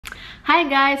Hi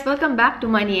guys! Welcome back to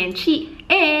Money and Chi.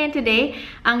 And today,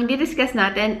 ang di-discuss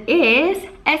natin is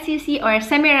SEC or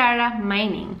Semirara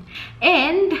mining.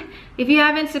 And if you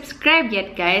haven't subscribed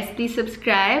yet guys, please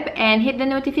subscribe and hit the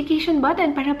notification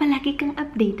button para palagi kang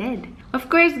updated. Of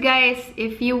course guys,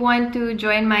 if you want to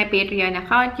join my Patreon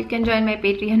account, you can join my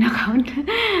Patreon account.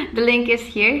 The link is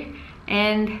here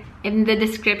and in the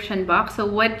description box. So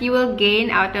what you will gain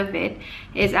out of it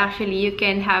is actually you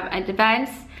can have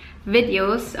advanced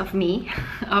videos of me,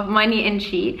 of Money and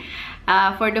Chi,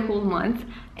 for the whole month.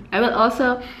 I will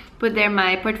also put there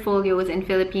my portfolios in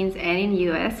Philippines and in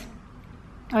US,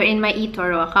 or in my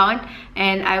eToro account,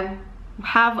 and I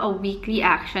have a weekly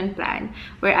action plan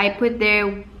where I put there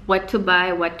what to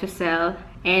buy, what to sell,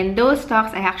 and those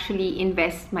stocks I actually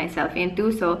invest myself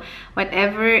into. So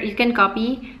whatever, you can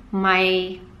copy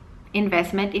my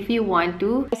investment if you want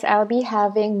to. I'll be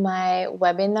having my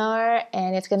webinar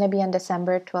and it's gonna be on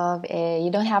December 12th.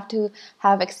 You don't have to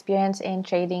have experience in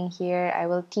trading here. I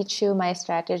will teach you my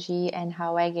strategy and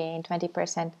how I gain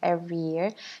 20% every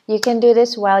year. You can do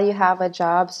this while you have a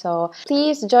job, so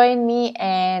please join me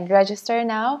and register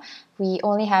now. We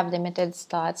only have limited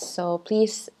slots, so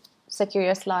please secure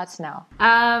your slots now.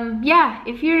 Yeah,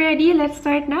 if you're ready, let's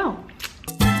start now.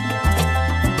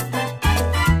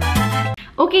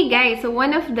 Okay guys, so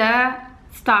one of the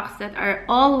stocks that are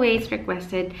always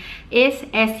requested is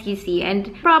SEC,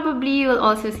 and probably you'll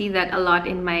also see that a lot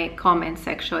in my comment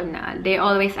section. They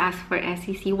always ask for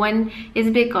SEC. One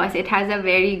is because it has a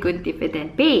very good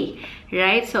dividend pay,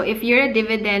 right? So if you're a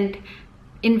dividend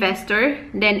investor,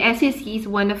 then SEC is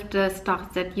one of the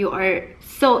stocks that you are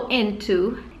so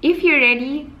into. If you're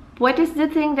ready, what is the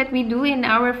thing that we do in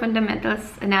our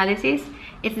fundamentals analysis?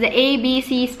 It's the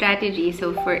ABC strategy.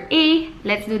 So for A,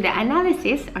 let's do the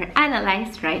analysis or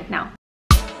analyze right now.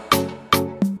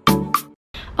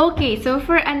 Okay, so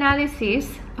for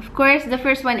analysis, of course, the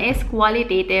first one is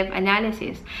qualitative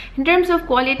analysis. In terms of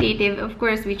qualitative, of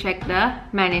course, we check the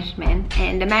management.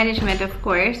 And the management, of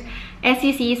course,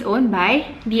 SEC is owned by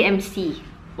DMC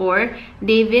or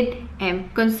David M.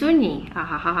 Consuni.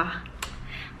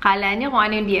 Kala niyo kung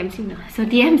ano yung DMC, no? So,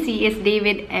 DMC is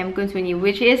David M. Consuni,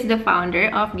 which is the founder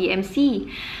of DMC,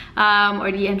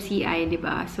 or DMCI,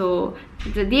 diba? So,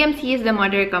 the DMC is the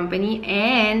mother company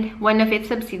and one of its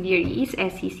subsidiaries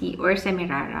is SEC or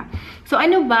Semirara. So,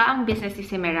 ano ba ang business ni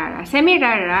Semirara?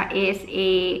 Semirara is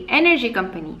a energy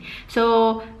company.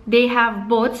 So, they have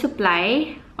both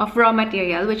supply of raw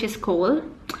material, which is coal,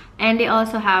 and they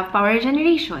also have power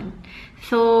generation.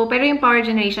 So, pero yung power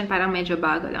generation parang medyo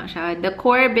bago lang siya. The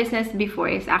core business before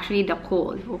is actually the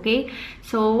coal, okay?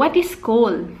 So, what is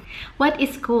coal? What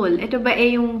is coal? Ito ba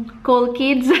yung coal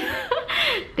kids?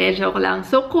 De, joke lang.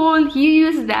 So, coal, you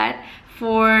use that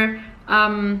for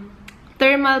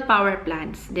thermal power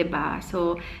plants, diba?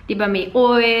 So, diba may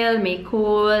oil, may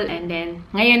coal, and then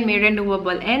ngayon may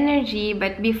renewable energy.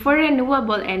 But before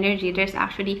renewable energy, there's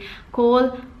actually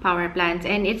coal power plants,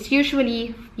 and it's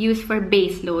usually used for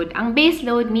base load. Ang base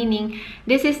load meaning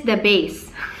this is the base.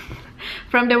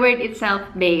 From the word itself,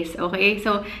 base, okay?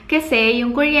 So, kasi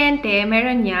yung kuryente,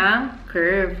 meron niyang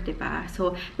curve, diba?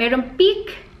 So, merong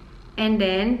peak and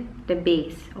then the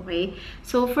base, okay?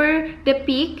 So, for the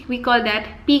peak, we call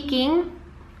that peaking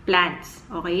plants,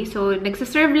 okay? So,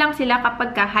 nagsaserve lang sila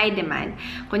kapag ka high demand.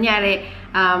 Kunyari,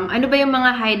 ano ba yung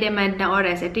mga high demand na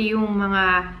oras? Ito yung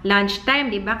mga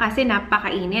lunchtime, di ba? Kasi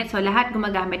napakainit. So, lahat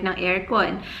gumagamit ng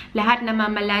aircon. Lahat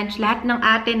namamalunch, lahat ng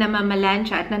ate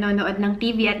namamalunch at nanonood ng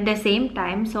TV at the same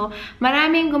time. So,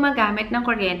 maraming gumagamit ng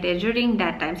kuryente during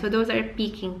that time. So, those are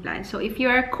peaking plants. So, if you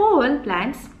are coal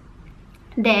plants,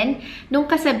 then, nung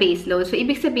ka sa base load, so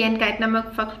ibig sabihin kahit na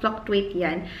mag-fluctuate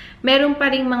yan, meron pa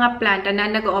ring mga planta na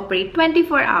nag-ooperate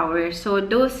 24 hours. So,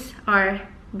 those are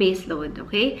base load,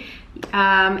 okay?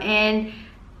 And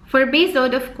for base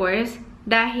load, of course,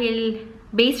 dahil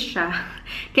base siya,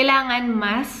 kailangan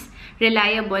mas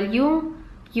reliable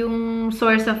yung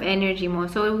source of energy mo.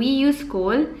 So, we use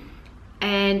coal,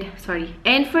 and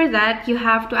for that, you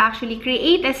have to actually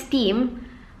create a steam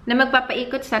na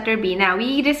magpapaikot sa turbina.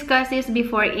 We discussed this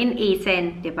before in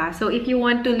ASEN, diba? So, if you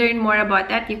want to learn more about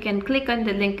that, you can click on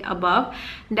the link above.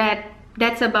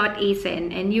 That's about ASEN,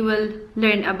 and you will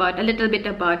learn about a little bit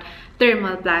about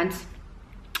thermal plants.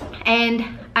 And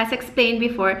as explained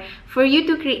before, for you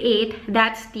to create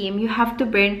that steam, you have to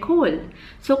burn coal.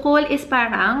 So, coal is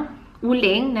parang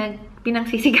uling na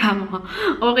pinagsisiga mo.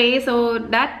 Okay, so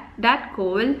that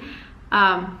coal,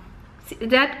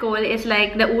 that coal is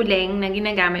like the uling na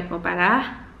ginagamit mo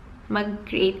para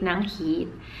mag-create ng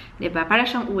heat. Diba? Para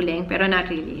siyang uling, pero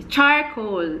not really.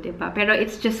 Charcoal, diba? Pero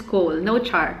it's just coal, no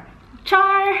char.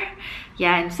 Char!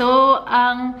 Yan. So,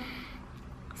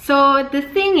 So the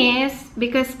thing is,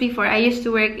 because before I used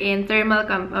to work in thermal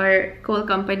or coal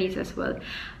companies as well,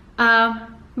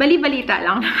 bali-balita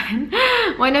lang naman.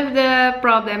 One of the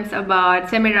problems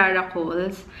about Semirara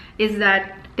coals is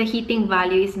that the heating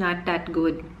value is not that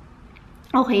good.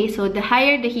 Okay, so the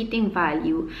higher the heating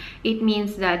value, it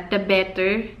means that the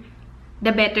better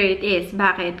it is.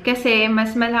 Bakit? Kasi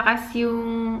mas malakas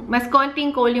yung, mas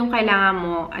konting coal yung kailangan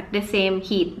mo at the same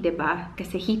heat, diba?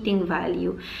 Kasi heating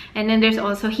value. And then there's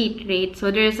also heat rate. So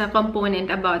there's a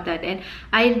component about that. And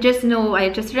I just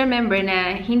remember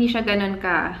na hindi siya ganun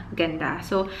ka ganda.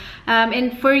 So,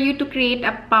 and for you to create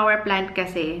a power plant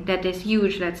kasi that is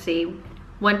huge, let's say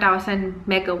 1,000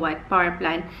 megawatt power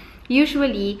plant,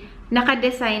 usually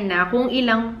naka-design na kung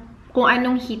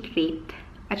anong heat rate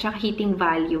at saka heating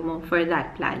value mo for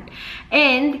that plant.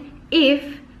 And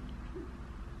if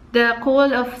the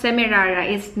coal of Semirara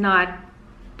is not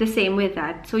the same with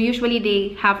that, so usually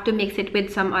they have to mix it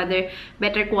with some other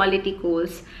better quality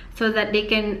coals so that they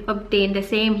can obtain the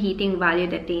same heating value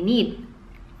that they need.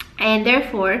 And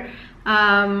therefore,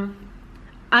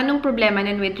 anong problema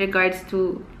nun with regards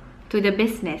to the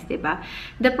business, diba?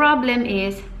 The problem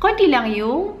is, konti lang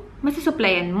yung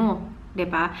masusupplyan mo.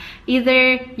 Diba?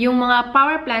 Either yung mga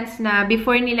power plants na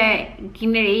before nila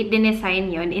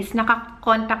dinesign yon is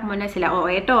nakakontak mo na sila,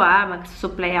 oh ito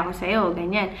magsusupply ako sa'yo,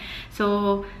 ganyan.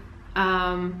 So,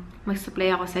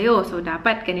 magsusupply ako sa'yo, so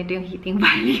dapat ganito yung heating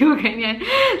value, ganyan.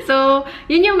 So,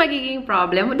 yun yung magiging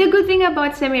problem. The good thing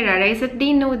about Semirara is that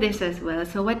they know this as well.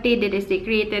 So, what they did is they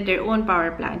created their own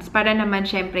power plants para naman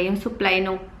syempre yung supply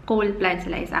ng coal plants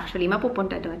nila is actually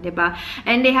mapupunta doon, diba?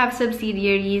 And they have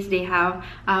subsidiaries, they have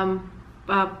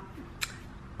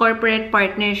corporate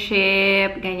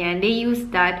partnership, ganyan. They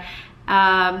use that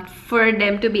for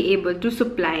them to be able to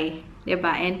supply,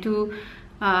 diba? And to,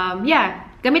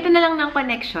 gamitan na lang ng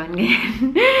connection.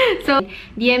 So,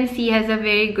 DMC has a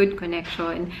very good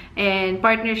connection and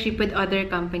partnership with other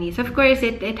companies. Of course,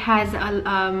 it has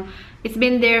it's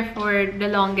been there for the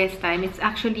longest time. It's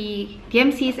actually,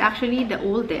 DMC is actually the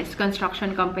oldest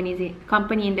construction company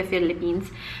in the Philippines.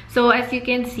 So, as you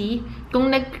can see, kung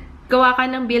gawa ka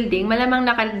ng building, malamang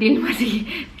nakadil mo si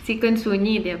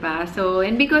Consunyi, diba? So,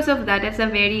 and because of that, that's a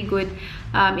very good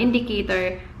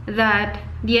indicator that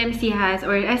DMC has,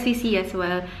 or SEC as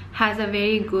well, has a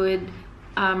very good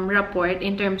report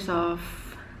in terms of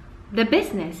the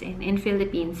business in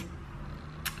Philippines.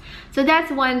 So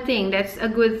that's one thing. That's a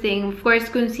good thing. Of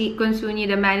course, Consunyi,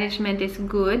 the management is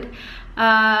good.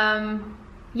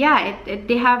 Yeah,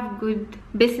 they have good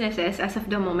businesses as of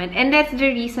the moment, and that's the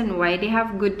reason why they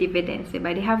have good dividends,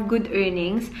 diba? They have good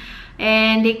earnings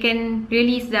and they can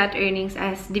release that earnings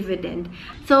as dividend.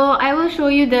 So I will show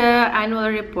you the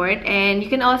annual report, and you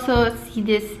can also see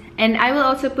this, and I will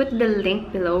also put the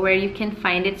link below where you can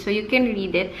find it so you can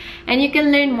read it and you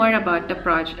can learn more about the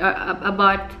project,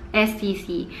 about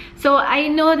STC. So I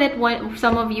know that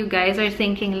some of you guys are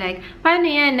thinking like, paano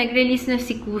yan? Nag-release na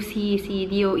si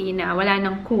DOE na wala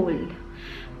ng coal.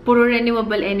 Puro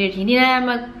renewable energy. Hindi na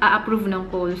mag-approve ng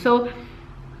coal. So,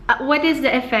 what is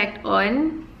the effect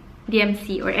on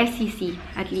DMC or SEC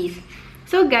at least?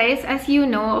 So guys, as you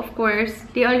know, of course,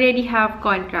 they already have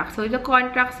contracts. So the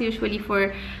contracts usually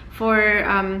for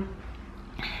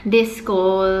this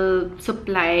coal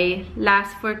supply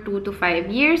lasts for 2 to 5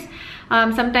 years.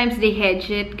 Sometimes they hedge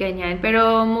it, ganyan.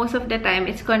 Pero most of the time,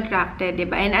 it's contracted,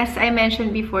 diba? And as I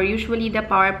mentioned before, usually the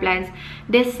power plants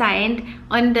designed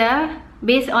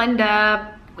based on the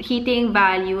heating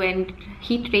value and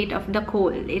heat rate of the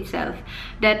coal itself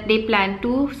that they plan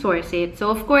to source it. So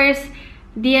of course,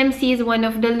 DMC is one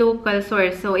of the local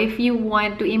source. So if you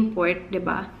want to import,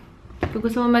 diba? Kung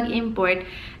gusto mo mag-import,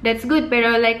 that's good.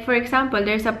 Pero like for example,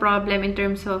 there's a problem in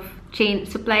terms of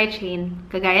supply chain.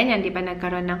 Kagaya niyan, di ba,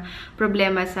 nagkaroon ng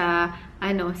problema sa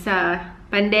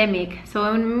pandemic. So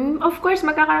of course,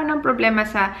 magkakaroon ng problema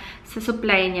sa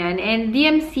supply niyan. And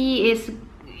DMC is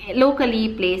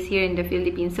locally placed here in the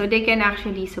Philippines, so they can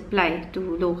actually supply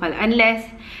to local, unless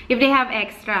if they have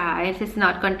extra, if it's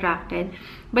not contracted.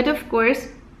 But of course,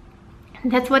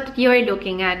 that's what you're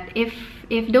looking at. If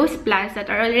those plants that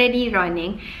are already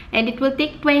running, and it will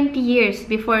take 20 years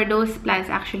before those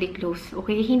plants actually close.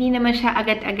 Okay, hindi naman siya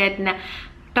agad-agad na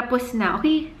tapos na.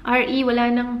 Okay, RE, wala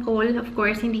ng coal. Of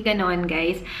course, hindi ganon,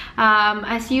 guys.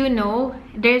 As you know,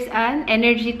 there's an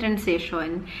energy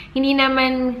transition. Hindi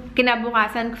naman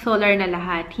kinabukasan solar na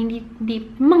lahat. Hindi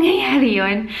mangyayari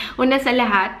yon. Una sa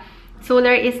lahat,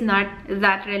 solar is not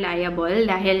that reliable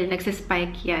dahil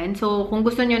nagsispike yan. So, kung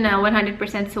gusto nyo na 100%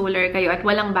 solar kayo at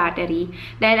walang battery,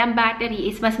 dahil ang battery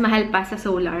is mas mahal pa sa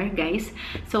solar, guys.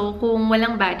 So, kung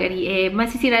walang battery,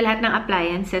 masisira lahat ng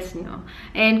appliances nyo.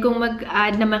 And kung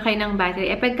mag-add naman kayo ng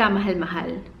battery,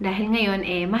 pagkamahal-mahal. Dahil ngayon,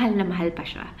 mahal na mahal pa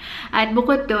siya. At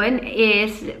bukod doon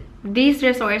is, these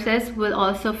resources will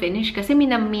also finish kasi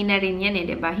minamina rin yan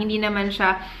diba? Hindi naman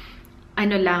siya,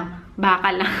 ano lang,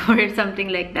 baka lang or something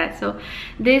like that. So,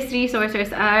 these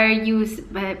resources are used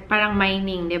by parang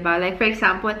mining, diba? Like, for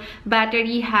example,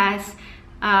 battery has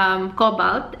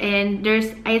cobalt, and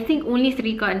there's, I think, only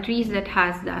 3 countries that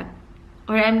has that.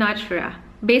 Or I'm not sure.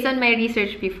 Based on my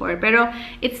research before. Pero,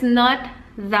 it's not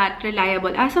that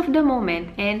reliable as of the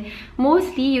moment. And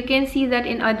mostly, you can see that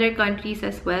in other countries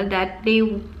as well, that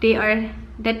they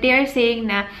are saying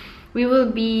na we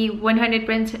will be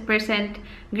 100%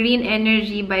 green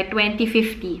energy by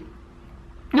 2050.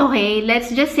 Okay,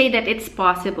 let's just say that it's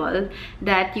possible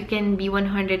that you can be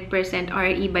 100%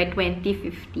 RE by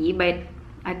 2050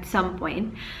 at some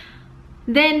point.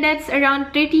 Then that's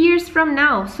around 30 years from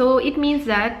now. So it means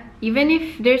that even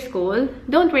if there's coal,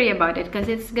 don't worry about it because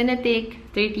it's gonna take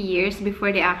 30 years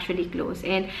before they actually close.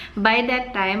 And by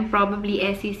that time, probably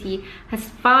SEC has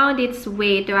found its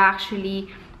way to actually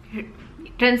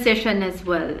transition as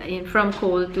well from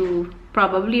coal to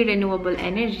probably renewable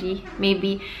energy.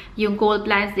 Maybe yung coal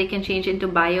plants, they can change into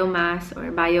biomass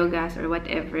or biogas or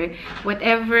whatever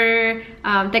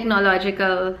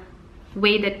technological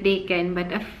way that they can.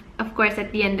 But of course,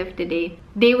 at the end of the day,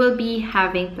 they will be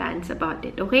having plans about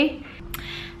it, okay?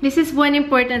 This is one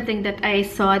important thing that I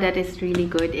saw that is really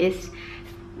good is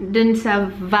dun sa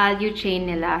value chain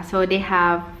nila. So they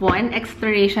have one,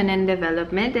 exploration and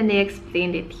development, and they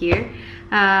explained it here.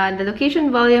 The location,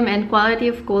 volume, and quality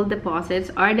of coal deposits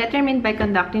are determined by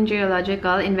conducting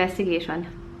geological investigation.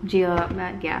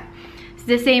 Yeah. It's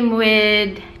the same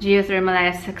with geothermal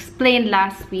as explained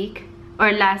last week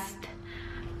or last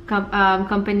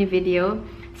company video.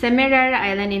 Semirara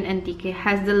Island in Antique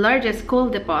has the largest coal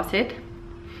deposit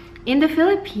in the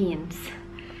Philippines.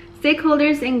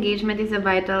 Stakeholders' engagement is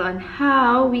vital on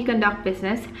how we conduct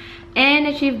business and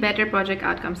achieve better project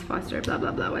outcomes faster, blah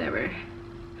blah blah, whatever.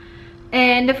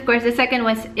 And of course, the second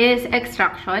one is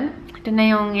extraction. Ito na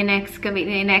yung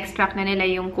ina-extract na nila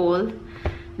yung coal.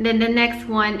 Then the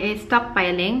next one is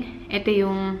stockpiling. Ito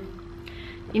yung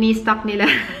ini-stock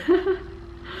nila.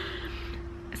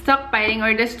 Stockpiling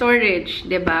or the storage,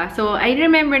 diba? So I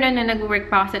remember na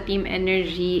nag-work pa ako sa Team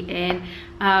Energy, and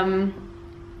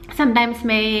sometimes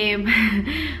may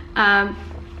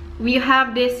we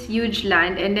have this huge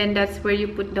land, and then that's where you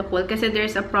put the coal kasi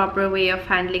there's a proper way of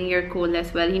handling your coal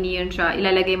as well. Hindi yun siya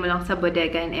ilalagay mo lang sa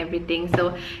bodega and everything.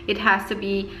 So it has to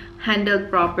be handled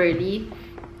properly.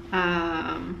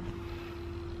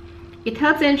 It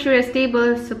helps ensure a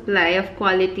stable supply of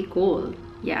quality coal.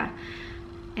 Yeah.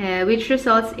 Which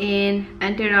results in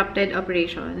uninterrupted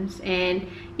operations and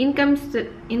income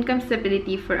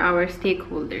stability for our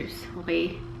stakeholders.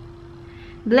 Okay.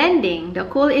 Blending. The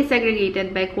coal is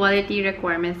segregated by quality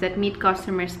requirements that meet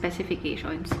customer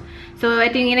specifications. So,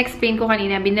 ito yung in-explain ko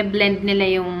kanina. Binablend nila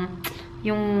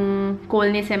yung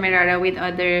coal ni Semirara with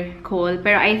other coal.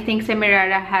 Pero I think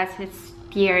Semirara has its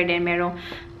tier din. Merong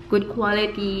good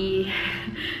quality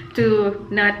to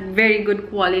not very good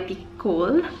quality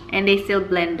coal. And they still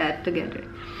blend that together.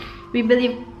 We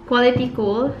deliver quality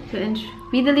coal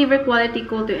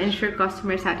to ensure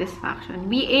customer satisfaction.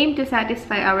 We aim to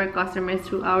satisfy our customers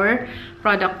through our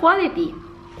product quality.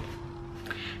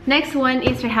 Next one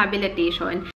is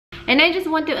rehabilitation. And I just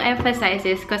want to emphasize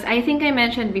this because I think I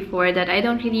mentioned before that I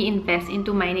don't really invest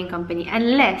into mining company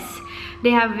unless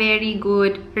they have very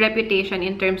good reputation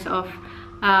in terms of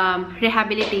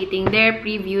rehabilitating their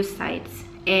previous sites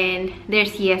and their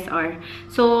CSR.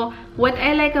 So what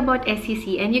I like about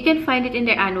SEC, and you can find it in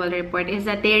their annual report, is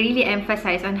that they really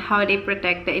emphasize on how they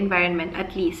protect the environment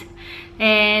at least.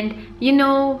 And you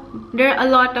know, there are a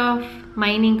lot of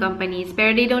mining companies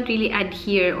but they don't really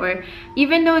adhere, or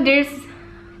even though there's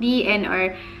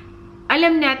DNR,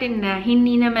 alam natin na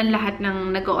hindi naman lahat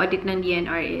ng nag-audit ng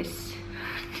DNR is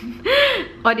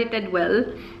audited well.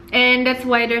 And that's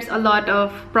why there's a lot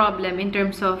of problem in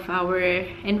terms of our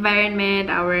environment,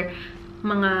 our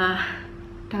mga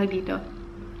tawag dito,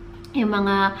 yung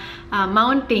mga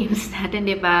mountains natin,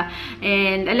 diba?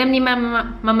 And alam ni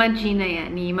Mama Gina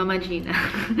yan, ni Mama Gina,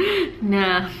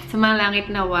 na sa mga langit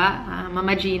nawa,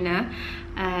 Mama Gina.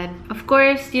 At of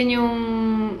course, yun yung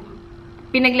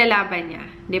pinaglalaban niya,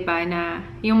 diba? Na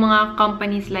yung mga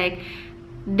companies like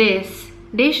this,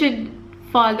 they should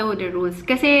follow the rules.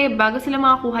 Kasi bago sila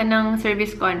makakuha ng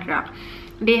service contract,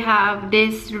 they have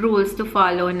these rules to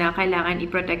follow na kailangan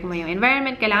i-protect mo yung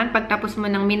environment. Kailangan pagtapos mo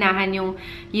ng minahan yung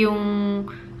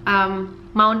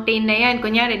mountain na yan.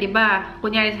 Kunyari, di ba?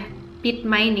 Kunyari, pit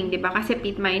mining, di ba? Kasi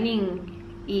pit mining,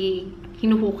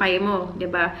 hinuhukay mo, di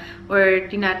ba? Or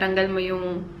tinatanggal mo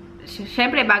yung...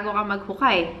 Siyempre, bago ka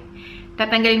maghukay,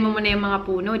 tatanggalin mo muna yung mga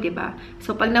puno, di ba?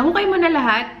 So, pag nahukay mo na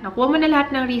lahat, nakuha mo na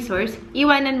lahat ng resource,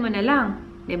 iwanan mo na lang.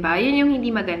 Diba? Yun yung hindi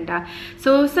maganda.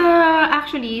 So,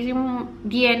 actually, yung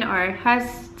DNR has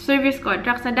service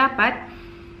contracts na dapat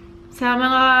sa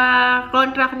mga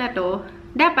contract na to,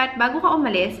 dapat, bago ka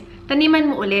umalis, taniman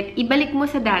mo ulit, ibalik mo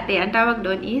sa dati. Ang tawag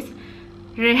doon is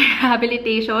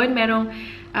rehabilitation, merong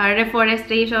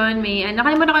reforestation, may,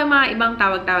 nakalimutan ko yung mga ibang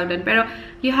tawag-tawag doon. Pero,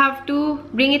 you have to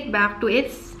bring it back to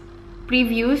its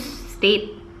previous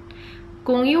state.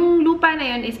 Kung yung lupa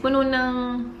na yun is puno ng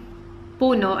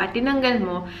puno at tinanggal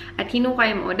mo at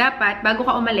hinukay mo, dapat, bago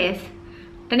ka umalis,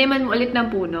 taniman mo ulit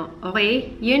ng puno.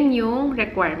 Okay? Yun yung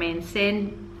requirements.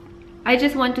 And I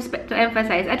just want to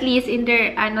emphasize, at least in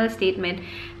their annual statement,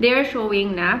 they are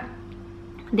showing na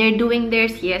they're doing their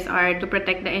CSR to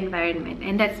protect the environment.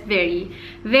 And that's very,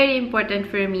 very important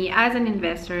for me as an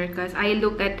investor because I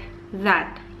look at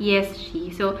that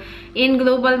ESG. So, in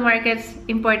global markets,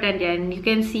 important yan. You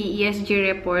can see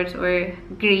ESG reports or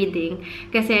grading.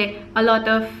 Kasi a lot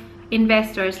of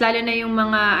investors, lalo na yung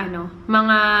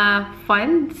mga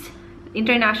funds,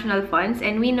 international funds,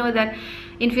 and we know that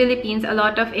in Philippines, a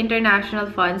lot of international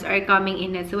funds are coming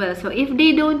in as well. So, if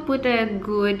they don't put a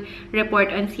good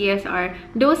report on CSR,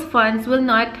 those funds will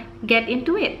not get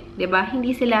into it. Diba?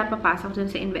 Hindi sila papasok dun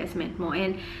sa investment mo.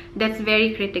 And that's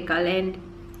very critical. And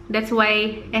that's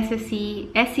why SEC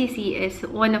is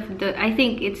one of the, I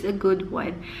think it's a good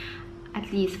one,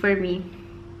 at least for me.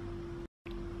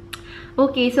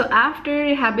 Okay, so after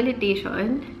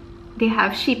rehabilitation, they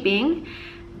have shipping,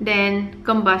 then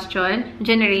combustion,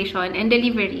 generation, and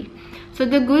delivery. So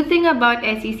the good thing about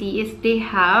SEC is they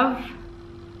have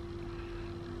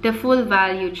the full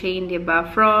value chain, diba?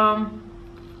 From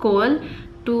coal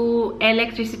to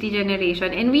electricity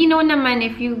generation. And we know naman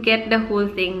if you get the whole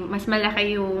thing, mas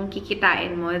malaki yung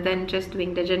kikitain mo than just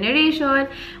doing the generation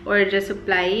or just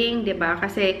supplying, diba?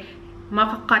 Kasi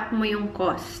makakat mo yung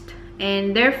cost.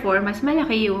 And therefore, mas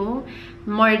malaki yung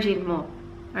margin mo.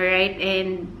 Alright?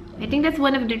 And I think that's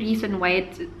one of the reasons why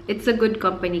it's a good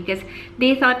company because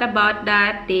they thought about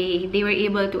that, they were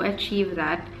able to achieve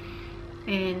that.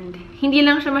 And hindi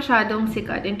lang siya masyadong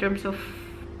sikat in terms of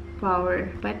power,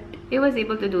 but it was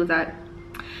able to do that.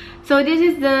 So this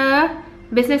is the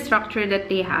business structure that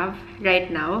they have right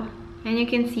now, and you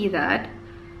can see that.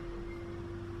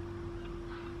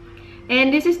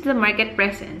 And this is the market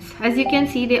presence. As you can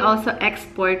see, they also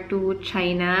export to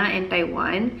China and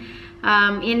Taiwan,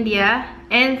 India,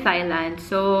 and Thailand.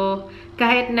 So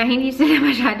kahit na hindi sila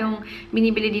masyadong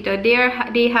binibili dito,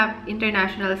 they have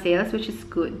international sales, which is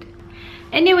good.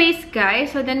 Anyways,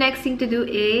 guys, so the next thing to do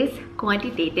is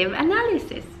quantitative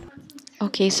analysis.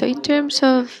 Okay, so in terms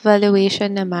of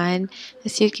valuation naman,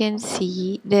 as you can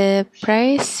see, the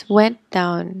price went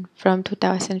down from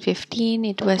 2015,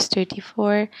 it was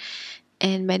 34,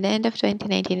 and by the end of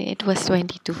 2019, it was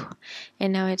 22,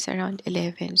 and now it's around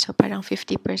 11, so parang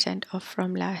 50% off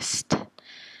from last,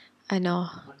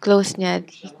 close niya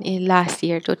in last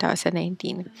year,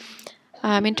 2019.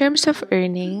 In terms of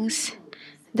earnings,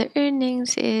 the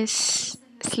earnings is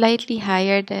slightly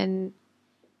higher than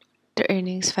the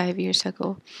earnings 5 years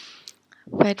ago.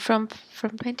 But from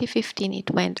 2015,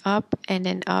 it went up and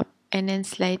then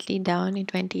slightly down in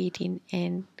 2018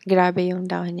 and grabe yung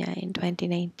down niya in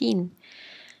 2019.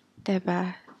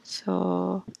 Diba?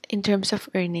 So, in terms of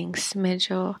earnings,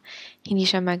 medyo hindi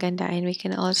siya maganda, and we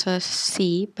can also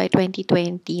see by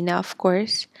 2020 na, of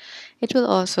course, it will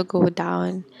also go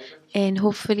down, and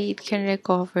hopefully it can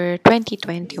recover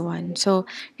 2021. So,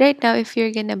 right now, if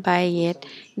you're gonna buy it,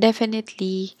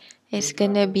 definitely it's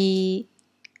gonna be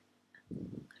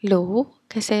low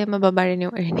kasi mababa rin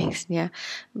yung earnings niya.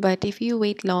 But if you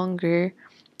wait longer,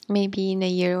 maybe in a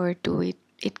year or two,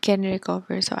 it can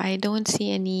recover. So I don't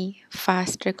see any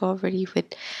fast recovery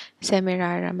with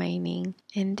Semirara mining.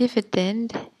 And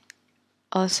dividend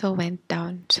also went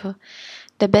down. So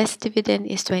the best dividend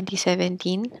is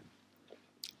 2017.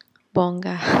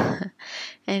 Bongga.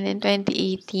 And in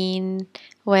 2018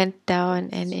 went down,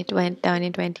 and it went down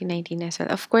in 2019 as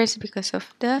well. Of course, because of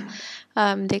the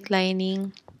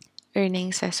declining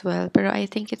earnings as well. Pero I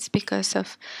think it's because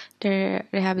of the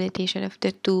rehabilitation of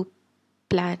the two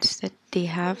plants that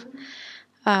they have.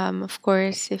 Of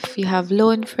course, if you have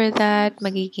loan for that,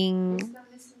 magiging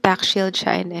tax shield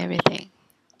siya and everything.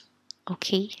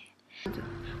 Okay.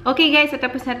 Okay guys, so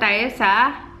tapos na tayo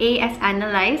sa A as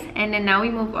analyze, and then now we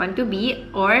move on to B,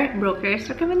 or broker's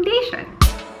recommendation.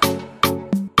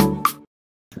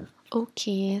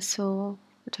 Okay, so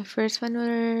the first one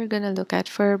we're gonna look at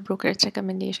for broker's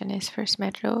recommendation is First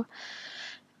Metro.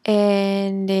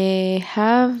 And they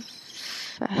have,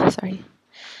 sorry,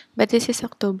 but this is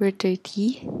October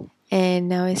 30, and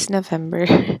now it's November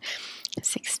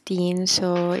 16,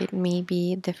 so it may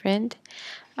be different.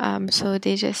 So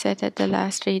they just said that the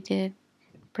last rated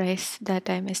price that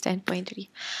time is 10.3.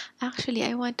 Actually,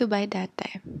 I want to buy that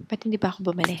time, but hindi pa ako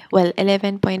bumili. Well,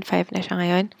 11.5 na siya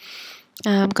ngayon.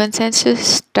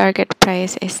 Consensus target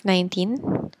price is 19,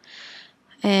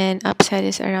 and upside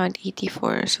is around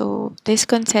 84. So this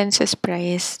consensus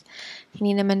price,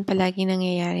 hindi naman palagi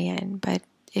nangyayari yan, but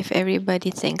if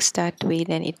everybody thinks that way,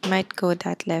 then it might go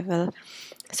that level.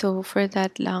 So for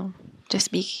that lang, just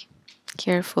be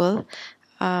careful.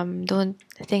 Don't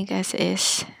think as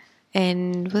is,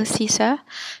 and we'll see sa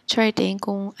charting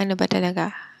kung ano ba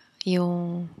talaga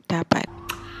yung dapat.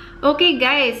 Okay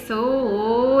guys,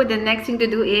 so the next thing to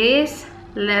do is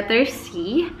letter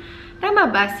C.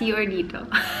 Tama ba? C or dito?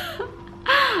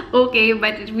 Okay,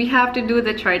 but we have to do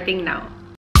the charting now.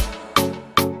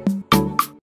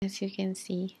 As you can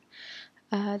see,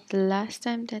 the last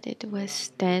time that it was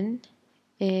 10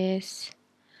 is,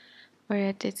 or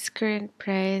at its current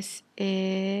price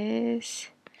is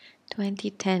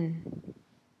 2010,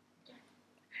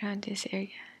 around this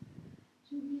area,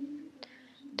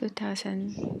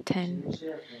 2010.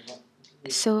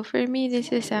 So for me,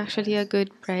 this is actually a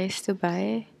good price to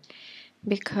buy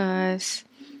because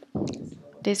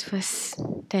this was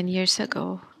 10 years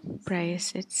ago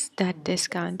price. It's that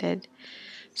discounted.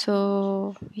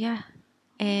 So yeah,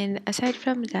 and aside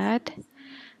from that,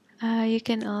 you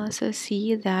can also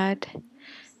see that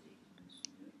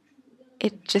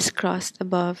it just crossed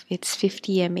above its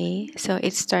 50 MA, so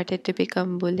it started to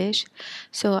become bullish.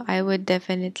 So I would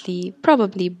definitely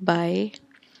probably buy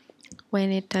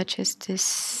when it touches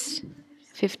this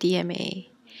 50 MA,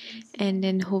 and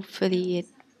then hopefully it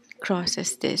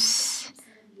crosses this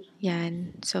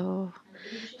yan. So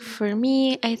for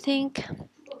me, I think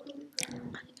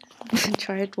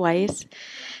chart wise,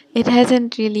 it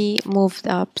hasn't really moved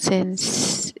up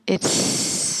since it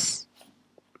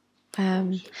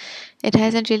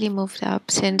hasn't really moved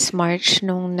up since March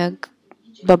nung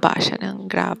nagbaba siya ng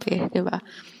grabe, di ba?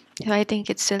 So I think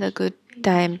it's still a good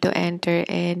time to enter,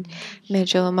 and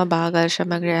medyo mabagal siya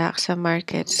mag-react sa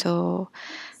market. So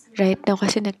right now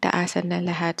kasi nagtaasan na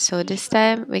lahat. So this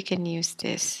time we can use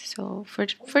this. So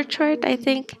for chart, I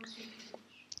think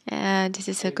this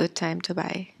is a good time to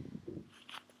buy.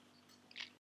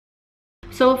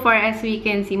 So far as we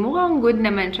can see, mukhang good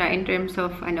naman siya in terms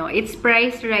of its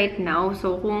price right now.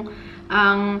 So kung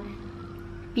ang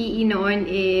PE noon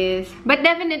is, but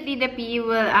definitely the PE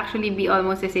will actually be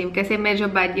almost the same kasi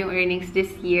medyo bad yung earnings this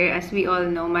year. As we all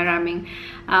know, maraming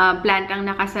plant ang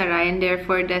nakasara, and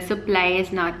therefore the supply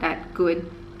is not that good.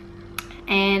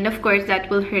 And of course, that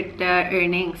will hurt the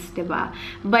earnings, diba?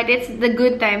 But it's the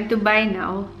good time to buy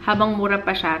now, habang mura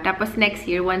pa siya. Tapos next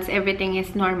year, once everything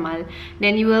is normal,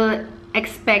 then you will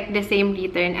expect the same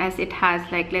return as it has,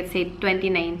 like let's say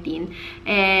 2019,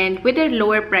 and with a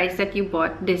lower price that you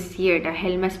bought this year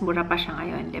dahil mas mura pa siya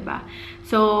ngayon, diba?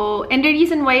 So, and the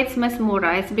reason why it's mas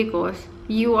mura is because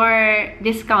you are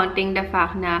discounting the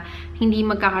fact na hindi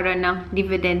magkakaroon ng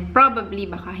dividend, probably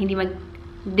baka hindi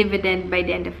mag-dividend by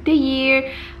the end of the year.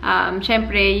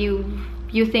 Syempre, you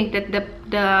think that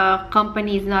the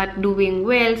company is not doing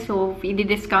well, so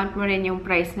i-discount mo rin yung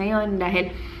price na yun dahil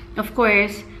of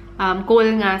course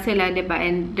coal nga sila, diba?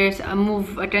 And there's a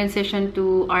transition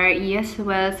to RE as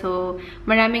well. So,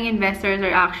 maraming investors are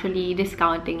actually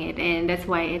discounting it, and that's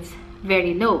why it's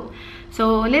very low.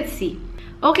 So, let's see.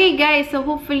 Okay, guys, so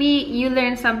hopefully you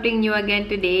learned something new again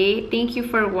today. Thank you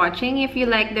for watching. If you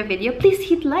like the video, please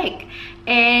hit like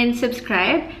and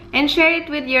subscribe and share it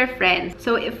with your friends.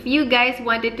 So, if you guys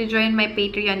wanted to join my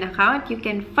Patreon account, you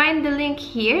can find the link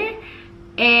here.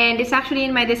 And it's actually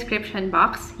in my description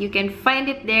box. You can find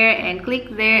it there and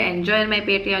click there and join my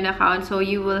Patreon account, so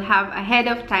you will have ahead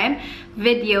of time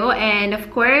video. And of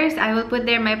course, I will put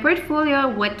there my portfolio,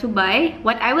 what to buy,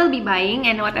 what I will be buying,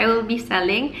 and what I will be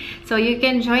selling. So you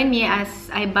can join me as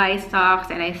I buy stocks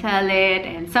and I sell it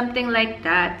and something like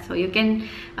that. So you can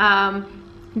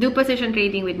do position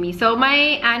trading with me. So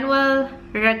my annual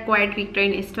required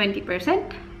return is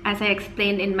 20%. As I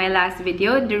explained in my last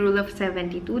video, the rule of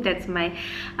 72, that's my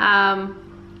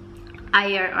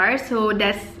IRR. So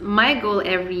that's my goal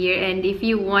every year. And if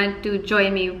you want to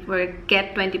join me for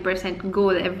get 20%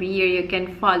 goal every year, you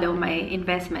can follow my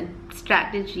investment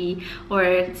strategy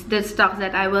or the stocks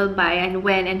that I will buy, and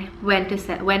when to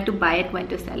sell, when to buy it, when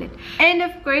to sell it. And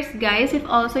of course guys, if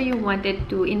also you wanted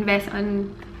to invest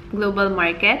on global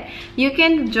market, you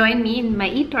can join me in my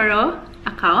eToro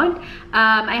account.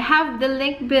 I have the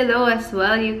link below as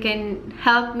well. You can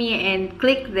help me and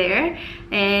click there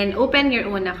and open your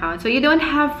own account, so you don't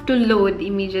have to load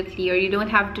immediately or you don't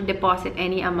have to deposit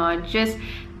any amount. Just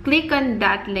click on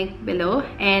that link below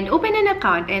and open an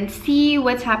account and see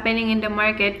what's happening in the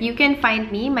market. You can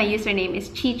find me. My username is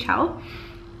chichow.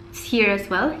 It's here as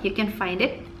well. You can find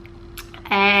it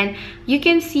and you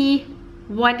can see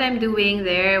what I'm doing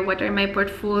there, what are my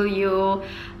portfolio,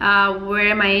 where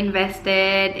am I invested,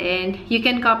 and you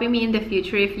can copy me in the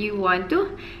future if you want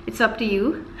to. It's up to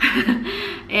you.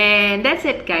 And that's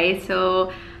it guys.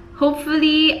 So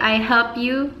hopefully I help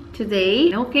you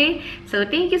today. Okay, so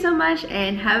thank you so much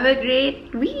and have a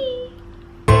great week.